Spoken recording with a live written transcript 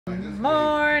Good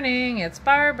morning, it's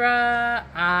Barbara.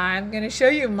 I'm going to show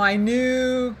you my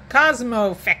new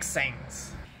Cosmo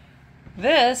fixings.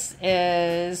 This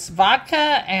is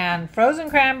vodka and frozen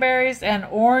cranberries and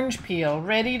orange peel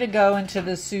ready to go into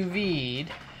the sous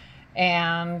vide.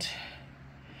 And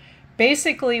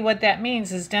basically what that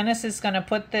means is Dennis is going to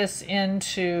put this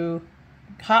into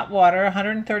hot water,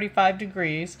 135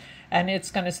 degrees, and it's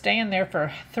going to stay in there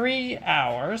for 3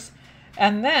 hours.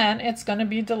 And then it's going to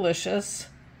be delicious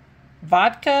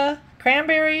vodka,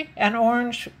 cranberry, and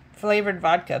orange flavored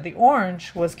vodka. The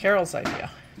orange was Carol's idea.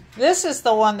 This is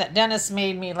the one that Dennis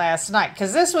made me last night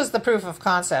because this was the proof of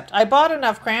concept. I bought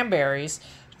enough cranberries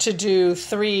to do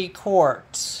 3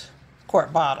 quart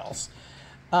bottles.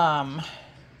 But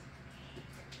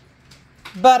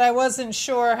I wasn't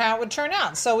sure how it would turn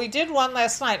out. So we did one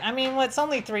last night. I mean, it's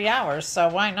only 3 hours, so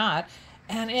why not?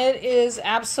 And it is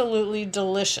absolutely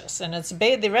delicious. And it's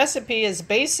the recipe is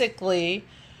basically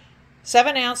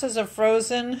 7 ounces of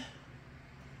frozen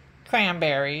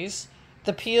cranberries,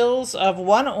 the peels of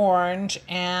 1 orange,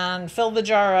 and fill the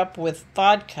jar up with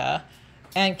vodka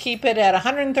and keep it at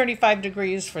 135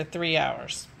 degrees for 3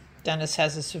 hours. Dennis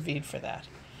has a sous vide for that.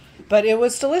 But it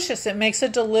was delicious. It makes a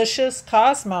delicious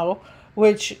Cosmo,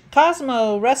 which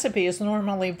Cosmo recipe is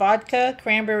normally vodka,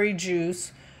 cranberry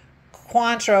juice,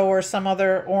 Cointreau or some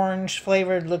other orange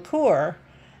flavored liqueur,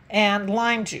 and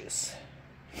lime juice.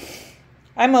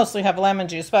 I mostly have lemon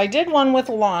juice, but I did one with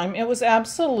lime. It was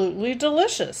absolutely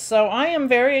delicious. So I am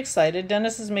very excited.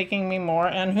 Dennis is making me more,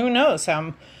 and who knows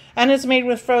how. And it's made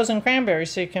with frozen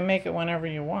cranberries, so you can make it whenever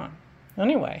you want.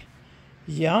 Anyway,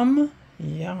 yum,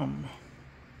 yum.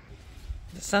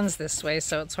 The sun's this way,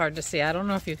 so it's hard to see. I don't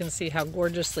know if you can see how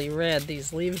gorgeously red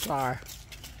these leaves are,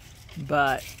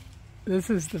 but this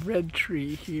is the red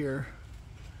tree here,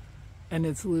 and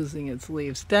it's losing its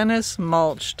leaves. Dennis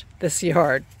mulched this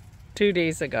yard 2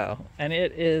 days ago, and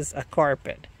it is a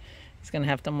carpet. He's going to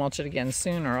have to mulch it again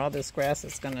soon, or all this grass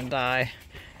is going to die.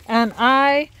 And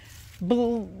I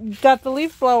got the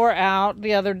leaf blower out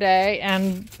the other day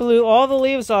and blew all the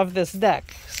leaves off this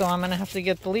deck, so I'm going to have to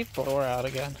get the leaf blower out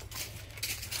again.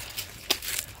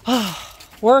 Oh,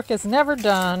 work is never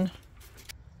done.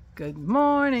 Good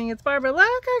morning, it's Barbara. Look,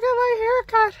 I got my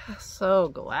haircut. So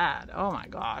glad. Oh my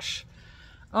gosh.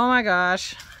 Oh my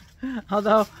gosh.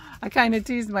 Although I kind of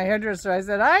teased my hairdresser. I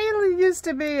said, I used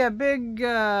to be a big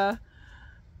payer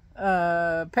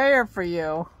for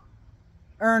you.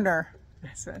 Earner.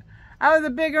 I said, I was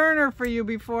a big earner for you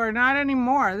before. Not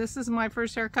anymore. This is my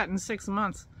first haircut in 6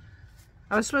 months.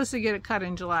 I was supposed to get it cut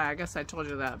in July. I guess I told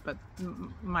you that, but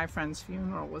my friend's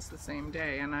funeral was the same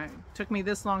day, and it took me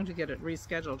this long to get it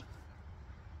rescheduled.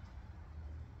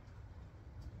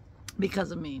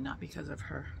 Because of me, not because of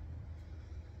her.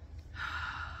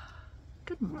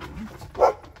 Good morning.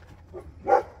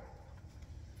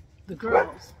 The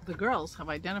girls have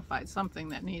identified something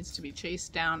that needs to be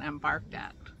chased down and barked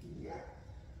at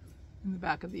in the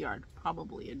back of the yard.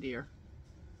 Probably a deer.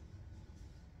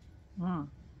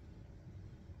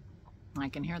 I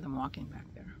can hear them walking back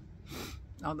there.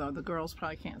 Although the girls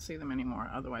probably can't see them anymore,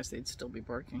 otherwise they'd still be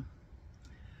barking.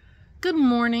 Good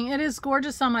morning. It is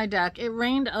gorgeous on my deck. It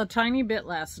rained a tiny bit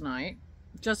last night,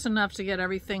 just enough to get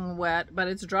everything wet, but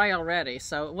it's dry already,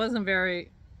 so it wasn't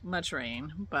very much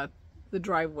rain, but the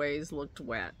driveways looked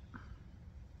wet.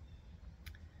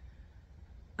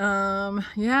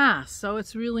 Yeah, so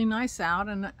it's really nice out,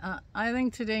 and I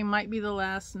think today might be the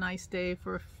last nice day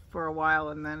for a while,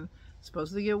 and then it's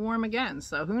supposed to get warm again,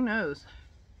 so who knows.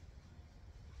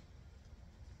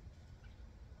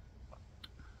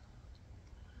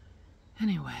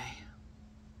 Anyway,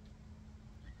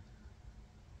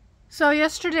 so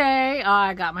yesterday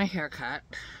I got my hair cut.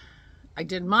 I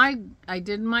did my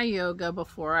yoga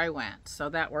before I went, so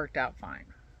that worked out fine.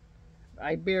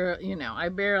 I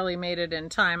barely made it in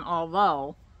time,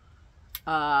 although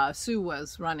Sue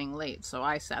was running late, so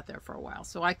I sat there for a while,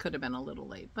 so I could have been a little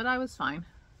late, but I was fine.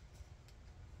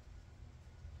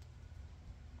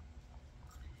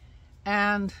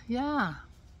 And yeah,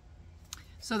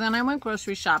 so then I went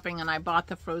grocery shopping and I bought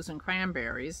the frozen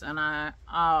cranberries, and my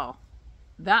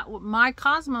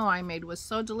Cosmo I made was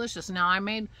so delicious. Now I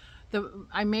made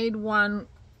one,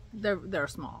 they're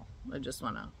small. I just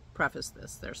want to preface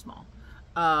this, they're small.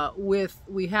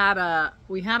 We had a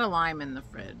lime in the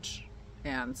fridge,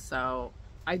 and so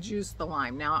I juiced the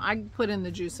lime. Now I put in the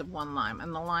juice of 1 lime,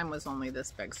 and the lime was only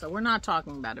this big, so we're not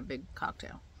talking about a big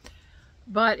cocktail.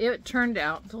 But it turned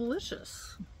out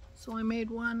delicious. So I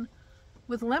made one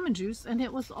with lemon juice, and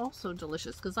it was also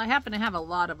delicious because I happen to have a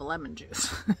lot of lemon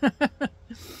juice.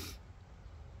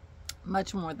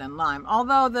 much more than lime.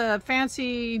 Although the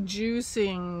fancy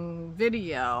juicing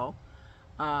video,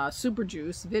 super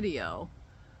juice video,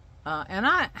 and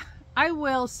I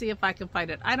will see if I can find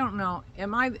it. I don't know.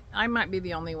 I might be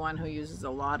the only one who uses a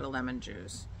lot of lemon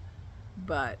juice,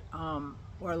 but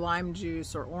or lime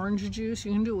juice or orange juice.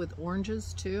 You can do it with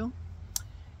oranges too.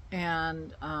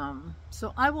 And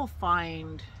so I will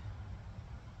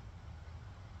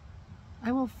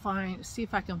see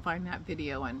if I can find that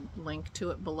video and link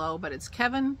to it below. But it's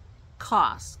Kevin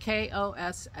Koss,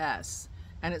 K-O-S-S,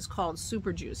 and it's called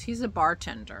Super Juice. He's a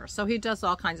bartender, so he does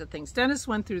all kinds of things. Dennis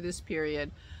went through this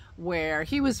period where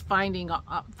he was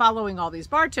following all these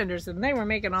bartenders, and they were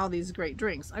making all these great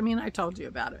drinks. I mean, I told you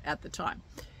about it at the time.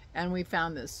 And we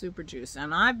found this super juice,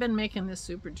 and I've been making this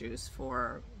super juice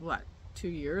for what, 2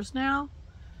 years now,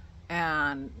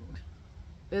 and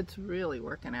it's really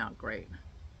working out great.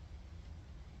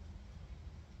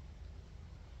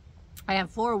 I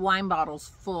have 4 wine bottles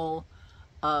full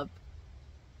of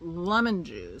lemon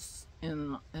juice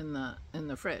in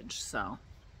the fridge, so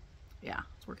yeah,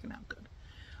 it's working out good.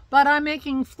 But I'm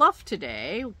making fluff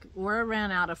today. We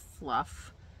ran out of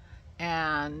fluff,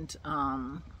 and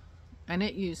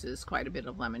it uses quite a bit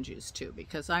of lemon juice too,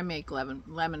 because I make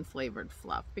lemon flavored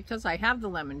fluff because I have the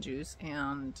lemon juice,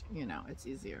 and you know, it's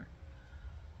easier.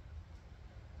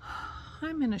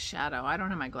 I'm in a shadow. I don't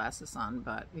have my glasses on,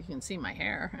 but you can see my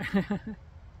hair.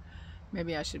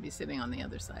 Maybe I should be sitting on the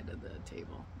other side of the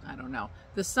table. I don't know.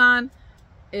 The sun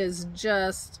is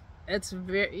just, it's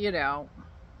very, you know,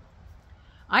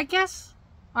 I guess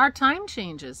our time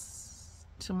changes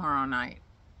tomorrow night,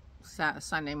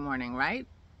 Sunday morning, right?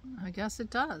 I guess it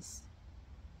does.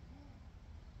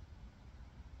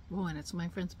 Oh, and it's my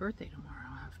friend's birthday tomorrow.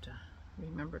 I'll have to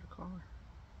remember to call her.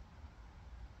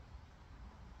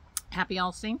 Happy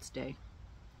All Saints Day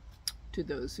to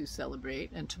those who celebrate.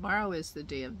 And tomorrow is the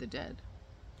Day of the Dead.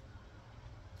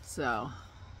 So,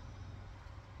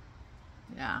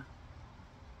 yeah.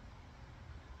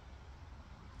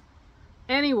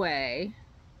 Anyway,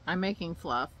 I'm making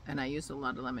fluff, and I use a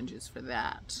lot of lemon juice for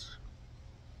that.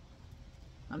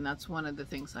 And that's one of the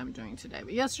things I'm doing today.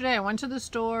 But yesterday I went to the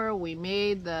store. We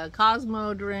made the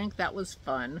Cosmo drink. That was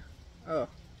fun. Oh,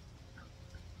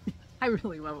 I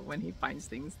really love it when he finds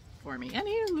things for me. And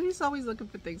he's always looking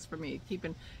for things for me,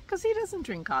 because he doesn't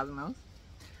drink Cosmos.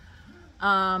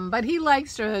 But he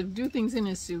likes to do things in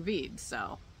his sous vide,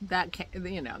 so that,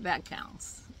 you know, that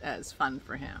counts as fun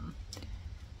for him.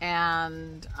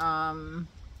 And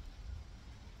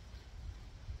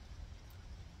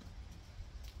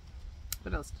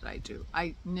what else did I do?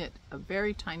 I knit a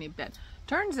very tiny bit.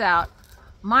 Turns out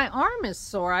my arm is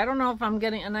sore. I don't know if I'm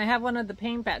getting, and I have one of the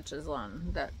pain patches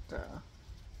on that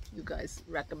you guys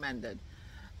recommended.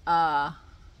 And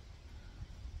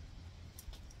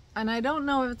I don't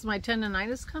know if it's my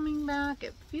tendonitis coming back.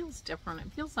 It feels different.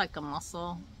 It feels like a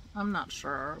muscle. I'm not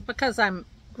sure. Because I'm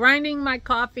grinding my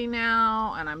coffee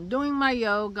now, and I'm doing my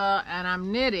yoga, and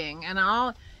I'm knitting, and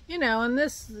I'll, you know, and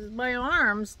my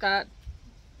arms got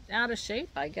out of shape,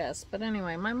 I guess. But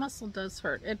anyway, my muscle does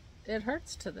hurt. It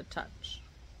hurts to the touch.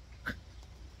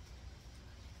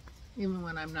 Even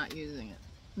when I'm not using it.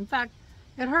 In fact,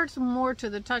 it hurts more to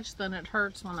the touch than it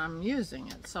hurts when I'm using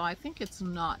it. So I think it's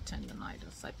not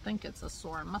tendonitis. I think it's a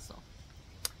sore muscle.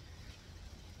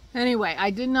 Anyway,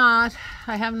 I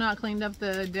have not cleaned up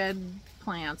the dead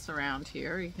plants around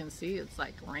here. You can see it's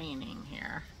like raining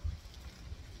here.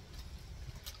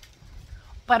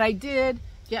 But I did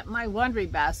get my laundry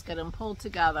basket and pull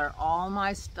together all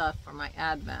my stuff for my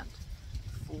Advent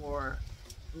for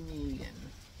Megan.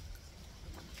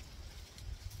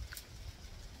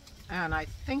 And I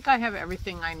think I have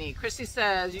everything I need. Chrissy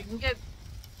says you can get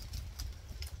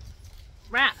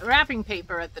wrapping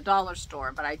paper at the dollar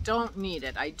store, but I don't need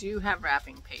it. I do have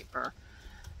wrapping paper.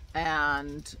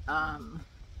 And I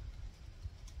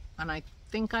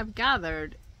think I've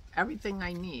gathered everything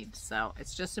I need. So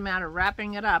it's just a matter of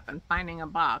wrapping it up and finding a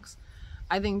box.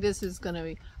 I think this is going to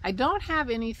be, I don't have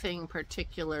anything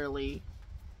particularly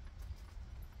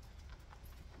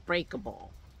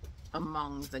breakable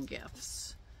among the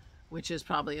gifts, which is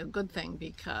probably a good thing,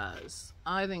 because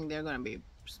I think they're going to be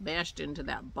smashed into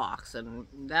that box, and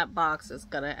that box is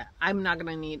going to, I'm not going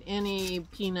to need any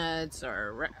peanuts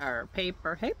or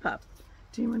paper. Hey, pup,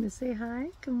 do you want to say hi?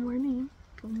 Good morning.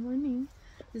 Good morning.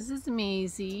 This is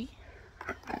Maisie.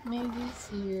 Maisie's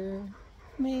here.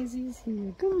 Maisie's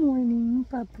here. Good morning,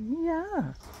 puppy.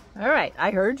 Yeah. All right.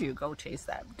 I heard you. Go chase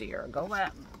that deer. Go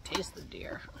out and chase the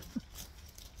deer.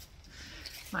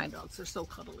 My dogs are so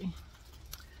cuddly.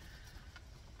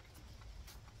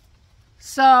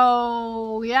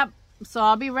 So, yep. so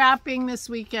I'll be wrapping this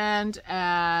weekend,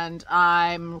 and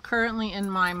I'm currently in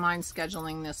my mind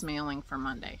scheduling this mailing for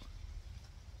Monday.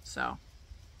 So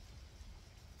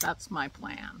that's my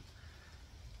plan.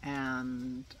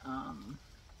 And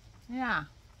yeah,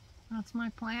 that's my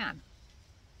plan.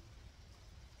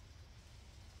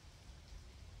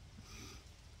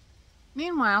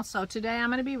 Meanwhile, so today I'm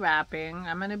going to be wrapping,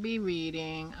 I'm going to be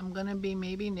reading, I'm going to be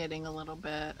maybe knitting a little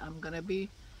bit, I'm going to be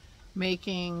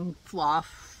making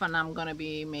fluff, and I'm going to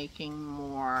be making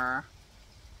more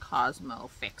Cosmo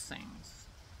fixings.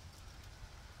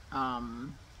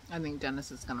 I think Dennis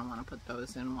is going to want to put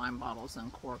those in wine bottles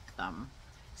and cork them.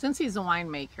 Since he's a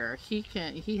winemaker,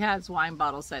 he has wine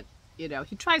bottles that, you know,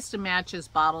 he tries to match his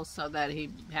bottles so that he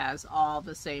has all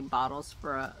the same bottles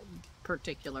for a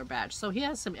particular batch. So he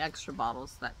has some extra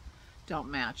bottles that don't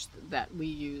match, that we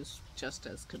use just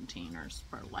as containers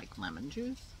for like lemon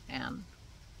juice and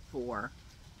for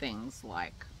things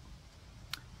like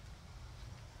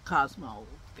Cosmo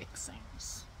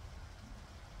fixings.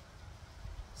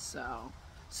 So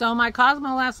my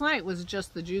Cosmo last night was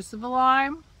just the juice of a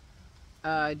lime,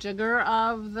 a jigger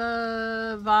of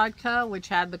the vodka, which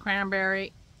had the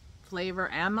cranberry flavor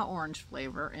and the orange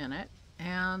flavor in it,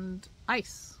 and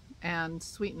ice. And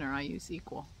sweetener, I use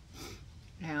equal.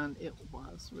 And it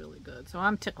was really good. So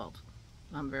I'm tickled.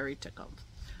 I'm very tickled.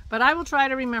 But I will try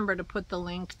to remember to put the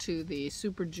link to the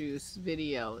Super Juice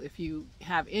video if you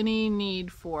have any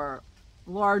need for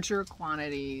larger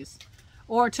quantities,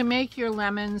 or to make your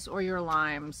lemons or your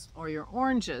limes or your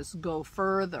oranges go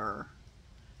further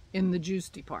in the juice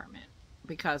department,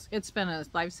 because it's been a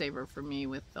lifesaver for me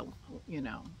with the, you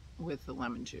know, with the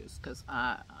lemon juice, because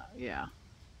yeah.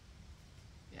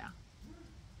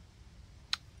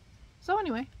 So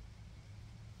anyway,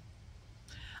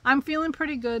 I'm feeling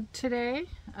pretty good today.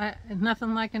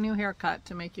 Nothing like a new haircut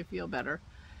to make you feel better.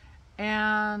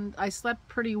 And I slept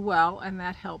pretty well, and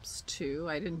that helps too.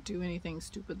 I didn't do anything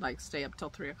stupid like stay up till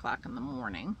 3 o'clock in the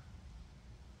morning.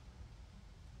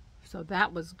 So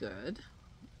that was good.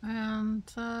 And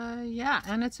yeah,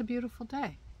 and it's a beautiful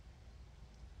day.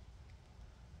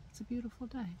 It's a beautiful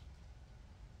day.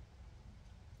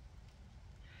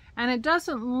 And it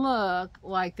doesn't look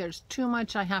like there's too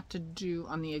much I have to do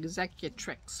on the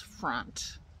executrix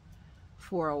front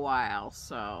for a while,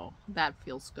 so that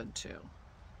feels good too.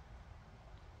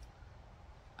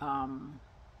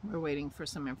 We're waiting for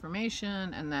some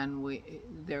information, and then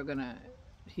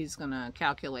he's gonna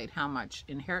calculate how much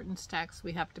inheritance tax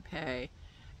we have to pay,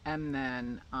 and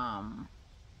then I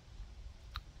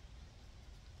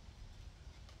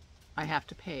have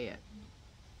to pay it.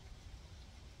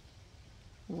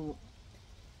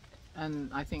 And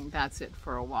I think that's it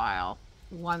for a while.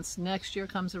 Once next year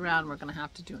comes around, we're going to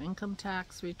have to do income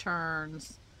tax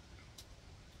returns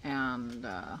and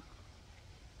that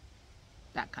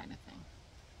kind of thing.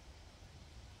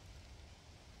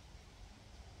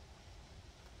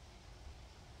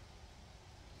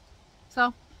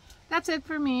 So that's it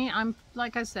for me.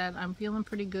 Like I said, I'm feeling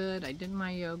pretty good. I did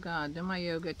my yoga. I did my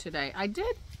yoga today. I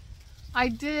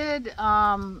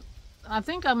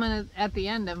think I'm at the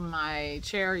end of my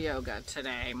chair yoga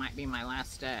today. Might be my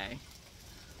last day,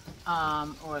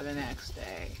 or the next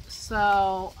day.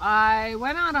 So I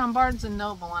went out on Barnes &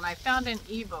 Noble and I found an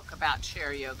ebook about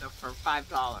chair yoga for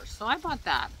 $5. So I bought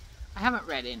that. I haven't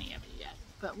read any of it yet,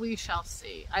 but we shall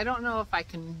see. I don't know if I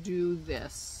can do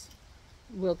this.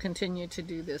 We'll continue to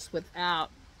do this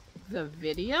without the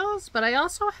videos, but I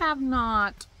also have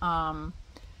not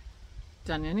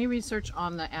done any research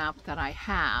on the app that I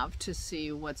have to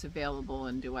see what's available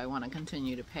and do I want to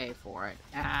continue to pay for it.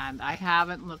 And I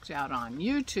haven't looked out on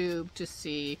YouTube to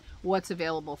see what's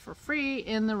available for free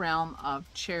in the realm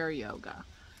of chair yoga.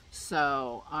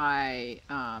 So I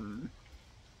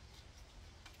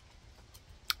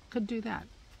could do that.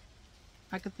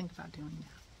 I could think about doing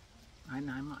that. And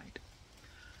I might.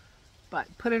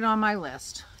 But put it on my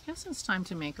list. I guess it's time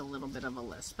to make a little bit of a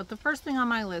list. But the first thing on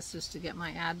my list is to get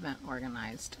my Advent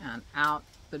organized and out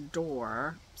the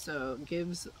door. So it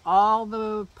gives all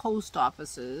the post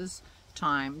offices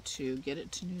time to get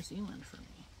it to New Zealand for me.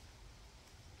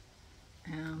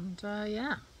 And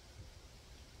yeah.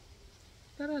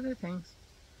 Got other things.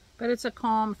 But it's a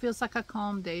calm, feels like a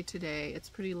calm day today. It's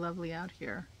pretty lovely out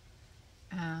here.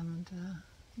 And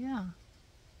yeah.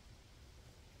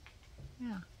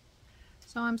 Yeah.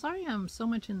 So I'm sorry I'm so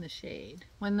much in the shade.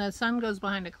 When the sun goes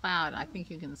behind a cloud, I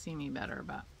think you can see me better,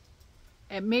 but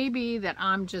it may be that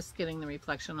I'm just getting the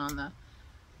reflection on the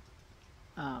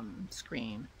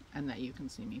screen and that you can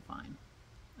see me fine.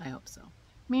 I hope so.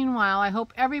 Meanwhile, I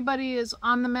hope everybody is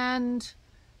on the mend,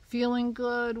 feeling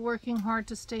good, working hard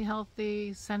to stay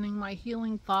healthy, sending my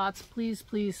healing thoughts. Please,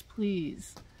 please,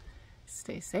 please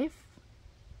stay safe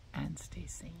and stay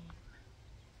sane.